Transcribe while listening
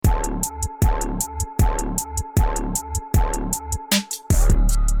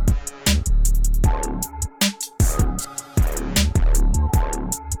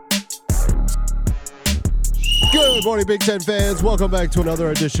Good morning, Big Ten fans. Welcome back to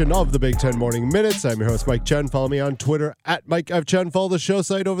another edition of the Big Ten Morning Minutes. I'm your host, Mike Chen. Follow me on Twitter at Mike F. Chen. Follow the show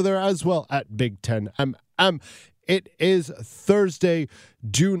site over there as well at Big Ten MM. It is Thursday,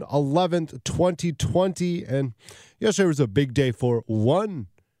 June 11th, 2020, and yesterday was a big day for one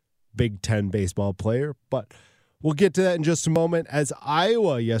Big Ten baseball player, but we'll get to that in just a moment as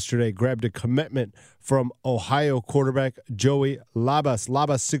Iowa yesterday grabbed a commitment from Ohio quarterback Joey Labas.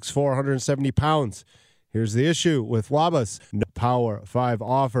 Labas, 6'4", 170 pounds. Here's the issue with Labas. No Power 5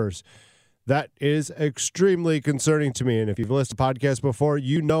 offers. That is extremely concerning to me, and if you've listened to podcasts before,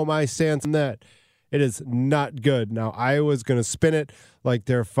 you know my stance on that. It is not good. Now, Iowa's going to spin it like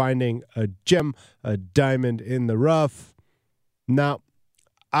they're finding a gem, a diamond in the rough. Now,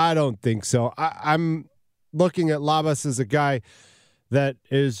 I don't think so. I'm looking at Labas as a guy that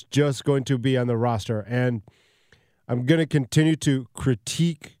is just going to be on the roster, and I'm going to continue to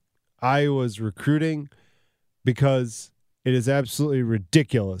critique Iowa's recruiting because it is absolutely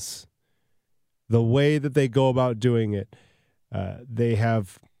ridiculous the way that they go about doing it. They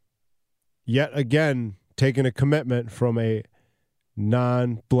have yet again taken a commitment from a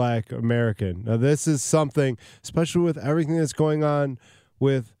non-black American. Now, this is something, especially with everything that's going on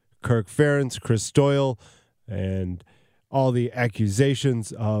with Kirk Ferentz, Chris Doyle, and all the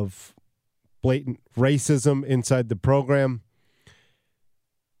accusations of blatant racism inside the program.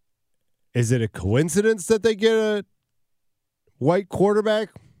 Is it a coincidence that they get a white quarterback?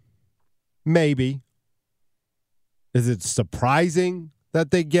 Maybe. Is it surprising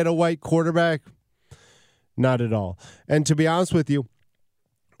that they get a white quarterback? Not at all. And to be honest with you,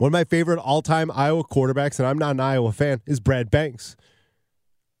 one of my favorite all-time Iowa quarterbacks, and I'm not an Iowa fan, is Brad Banks.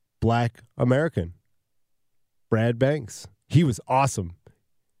 Black American. Brad Banks. He was awesome.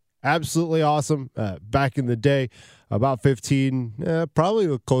 Absolutely awesome. Back in the day, about 15,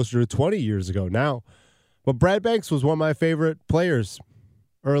 probably closer to 20 years ago now. But Brad Banks was one of my favorite players,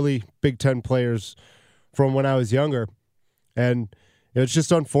 early Big Ten players from when I was younger. And it's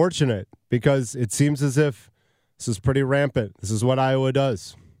just unfortunate because it seems as if this is pretty rampant. This is what Iowa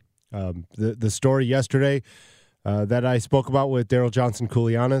does. The story yesterday that I spoke about with Daryl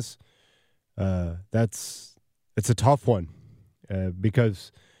Johnson-Koulianis, it's a tough one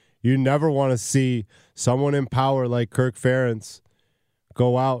because you never want to see someone in power like Kirk Ferentz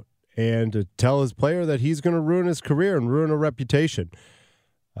go out and to tell his player that he's going to ruin his career and ruin a reputation.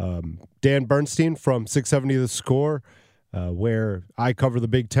 Dan Bernstein from 670 The Score, where I cover the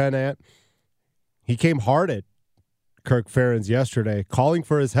Big Ten at, he came hard at Kirk Ferentz yesterday, calling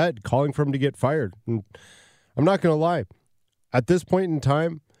for his head, calling for him to get fired. And I'm not going to lie. At this point in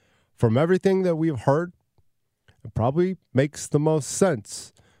time, from everything that we've heard, it probably makes the most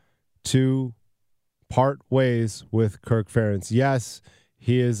sense to part ways with Kirk Ferentz. Yes,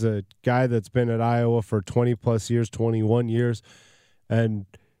 he is a guy that's been at Iowa for 20-plus years, 21 years, and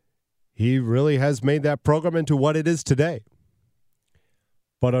he really has made that program into what it is today.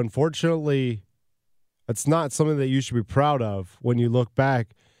 But unfortunately, it's not something that you should be proud of when you look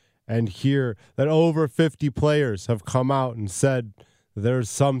back and hear that over 50 players have come out and said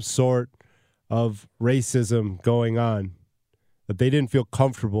there's some sort of racism going on, that they didn't feel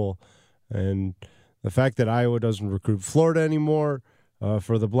comfortable. And the fact that Iowa doesn't recruit Florida anymore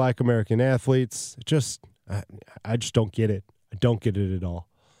for the black American athletes, I just don't get it. I don't get it at all.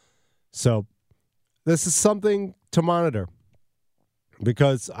 So this is something to monitor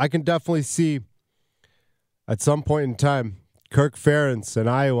because I can definitely see at some point in time Kirk Ferentz and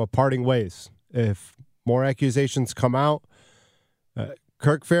Iowa parting ways. If more accusations come out,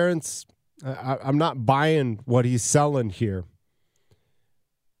 Kirk Ferentz, I'm not buying what he's selling here.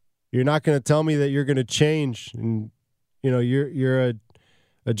 You're not going to tell me that you're going to change, and you're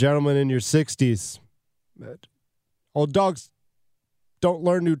a gentleman in your 60s. Old dogs don't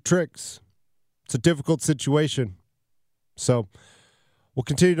learn new tricks. It's a difficult situation. So we'll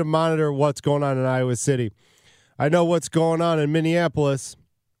continue to monitor what's going on in Iowa City. I know what's going on in Minneapolis.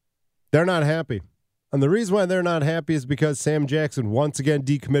 They're not happy. And the reason why they're not happy is because Sam Jackson once again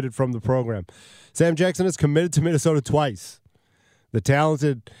decommitted from the program. Sam Jackson has committed to Minnesota twice. The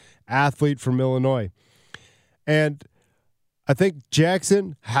talented athlete from Illinois. And I think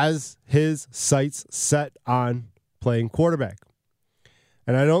Jackson has his sights set on playing quarterback.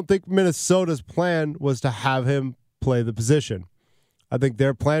 And I don't think Minnesota's plan was to have him play the position. I think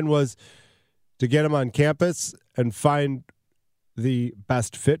their plan was to get him on campus and find the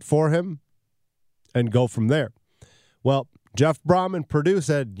best fit for him and go from there. Well, Jeff Brom in Purdue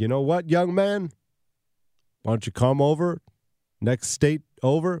said, you know what, young man? Why don't you come over, next state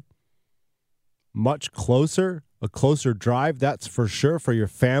over, much closer, a closer drive, that's for sure, for your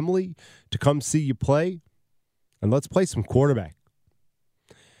family to come see you play. and let's play some quarterback.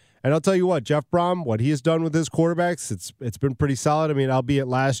 And I'll tell you what, Jeff Brom, what he has done with his quarterbacks, it's been pretty solid. I mean, albeit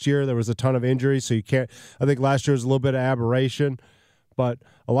last year there was a ton of injuries, so you can't. I think last year was a little bit of aberration. But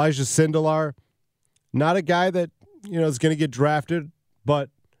Elijah Sindelar, not a guy that is going to get drafted, but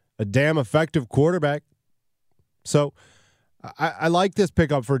a damn effective quarterback. So I like this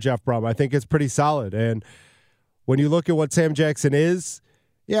pickup for Jeff Brom. I think it's pretty solid. And when you look at what Sam Jackson is,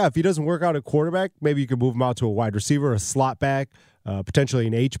 yeah, if he doesn't work out at quarterback, maybe you could move him out to a wide receiver, a slot back, potentially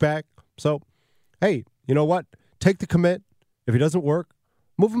an H-back. So, hey, you know what? Take the commit. If he doesn't work,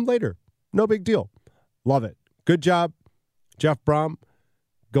 move him later. No big deal. Love it. Good job, Jeff Brom,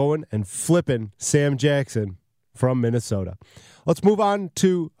 going and flipping Sam Jackson from Minnesota. Let's move on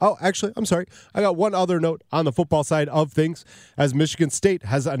to, I'm sorry. I got one other note on the football side of things, as Michigan State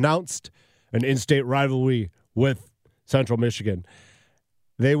has announced an in-state rivalry with Central Michigan.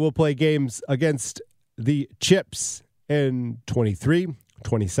 They will play games against the Chips in 23,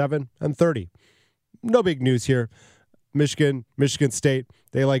 27, and 30. No big news here. Michigan State,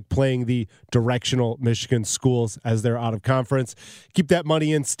 they like playing the directional Michigan schools as they're out of conference. Keep that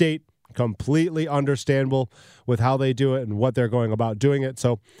money in state. Completely understandable with how they do it and what they're going about doing it.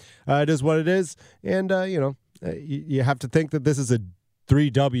 So it is what it is. And, you have to think that this is a 3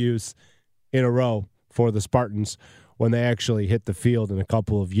 W's in a row for the Spartans when they actually hit the field in a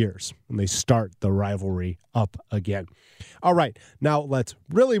couple of years, when they start the rivalry up again. All right, now let's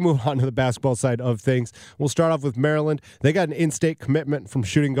really move on to the basketball side of things. We'll start off with Maryland. They got an in-state commitment from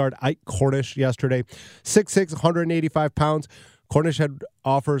shooting guard Ike Cornish yesterday. 6'6", 185 pounds. Cornish had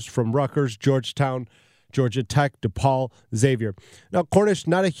offers from Rutgers, Georgetown, Georgia Tech, DePaul, Xavier. Now, Cornish,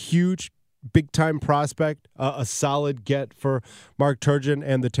 not a huge big-time prospect, a solid get for Mark Turgeon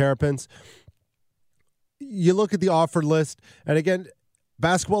and the Terrapins. You look at the offer list, and again,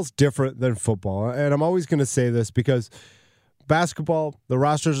 basketball's different than football. And I'm always going to say this because basketball, the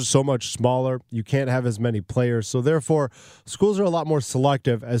rosters are so much smaller. You can't have as many players. So therefore, schools are a lot more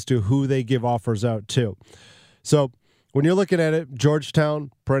selective as to who they give offers out to. So when you're looking at it,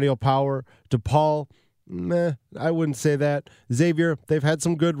 Georgetown, perennial power. DePaul, I wouldn't say that. Xavier, they've had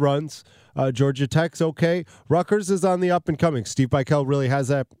some good runs. Georgia Tech's okay. Rutgers is on the up and coming. Steve Beichel really has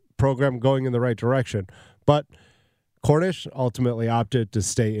that program going in the right direction. But Cornish ultimately opted to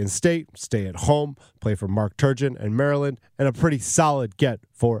stay in state, stay at home, play for Mark Turgeon and Maryland, and a pretty solid get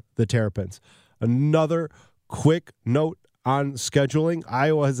for the Terrapins. Another quick note on scheduling.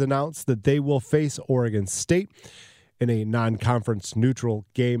 Iowa has announced that they will face Oregon State in a non-conference neutral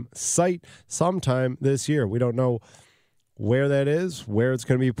game site sometime this year. We don't know where that is, where it's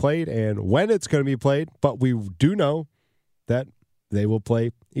going to be played, and when it's going to be played, but we do know that they will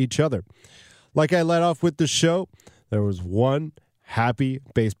play each other. Like I led off with the show, there was one happy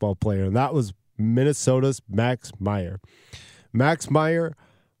baseball player, and that was Minnesota's Max Meyer. Max Meyer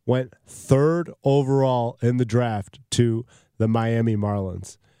went 3rd overall in the draft to the Miami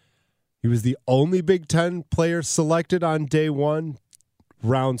Marlins. He was the only Big Ten player selected on day 1.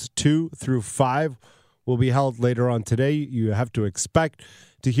 Rounds 2 through 5 will be held later on today. You have to expect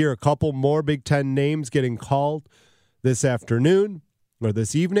to hear a couple more Big Ten names getting called this afternoon or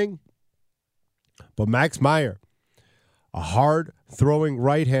this evening. But Max Meyer, a hard-throwing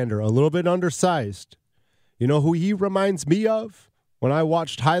right-hander, a little bit undersized. You know who he reminds me of when I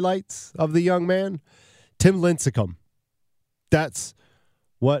watched highlights of the young man? Tim Lincecum. That's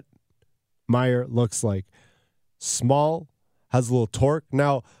what Meyer looks like. Small, has a little torque.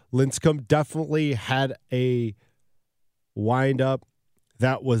 Now, Lincecum definitely had a wind-up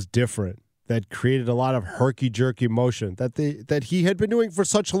that was different, that created a lot of herky-jerky motion that he had been doing for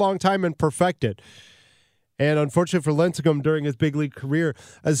such a long time and perfected. And unfortunately for Lincecum during his big league career,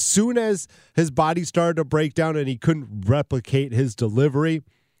 as soon as his body started to break down and he couldn't replicate his delivery,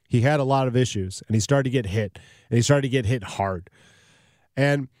 he had a lot of issues, and he started to get hit, and he started to get hit hard.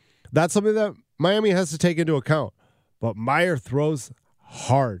 And that's something that Miami has to take into account. But Meyer throws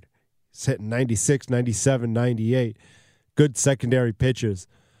hard. He's hitting 96, 97, 98. Good secondary pitches.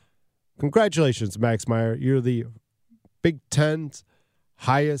 Congratulations, Max Meyer. You're the Big Ten's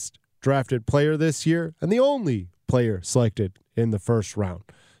highest drafted player this year and the only player selected in the first round.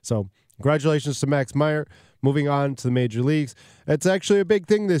 So congratulations to Max Meyer. Moving on to the major leagues. It's actually a big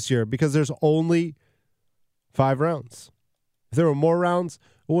thing this year because there's only 5 rounds. If there were more rounds,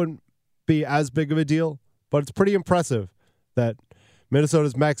 it wouldn't be as big of a deal, but it's pretty impressive that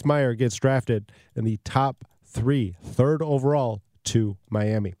Minnesota's Max Meyer gets drafted in the top 3, 3rd overall to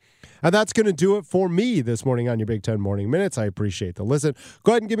Miami. And that's going to do it for me this morning on your Big Ten Morning Minutes. I appreciate the listen.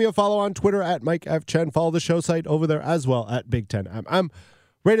 Go ahead and give me a follow on Twitter at Mike F. Chen. Follow the show site over there as well at Big Ten. I'm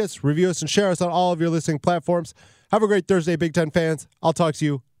Rate us, review us, and share us on all of your listening platforms. Have a great Thursday, Big Ten fans. I'll talk to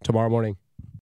you tomorrow morning.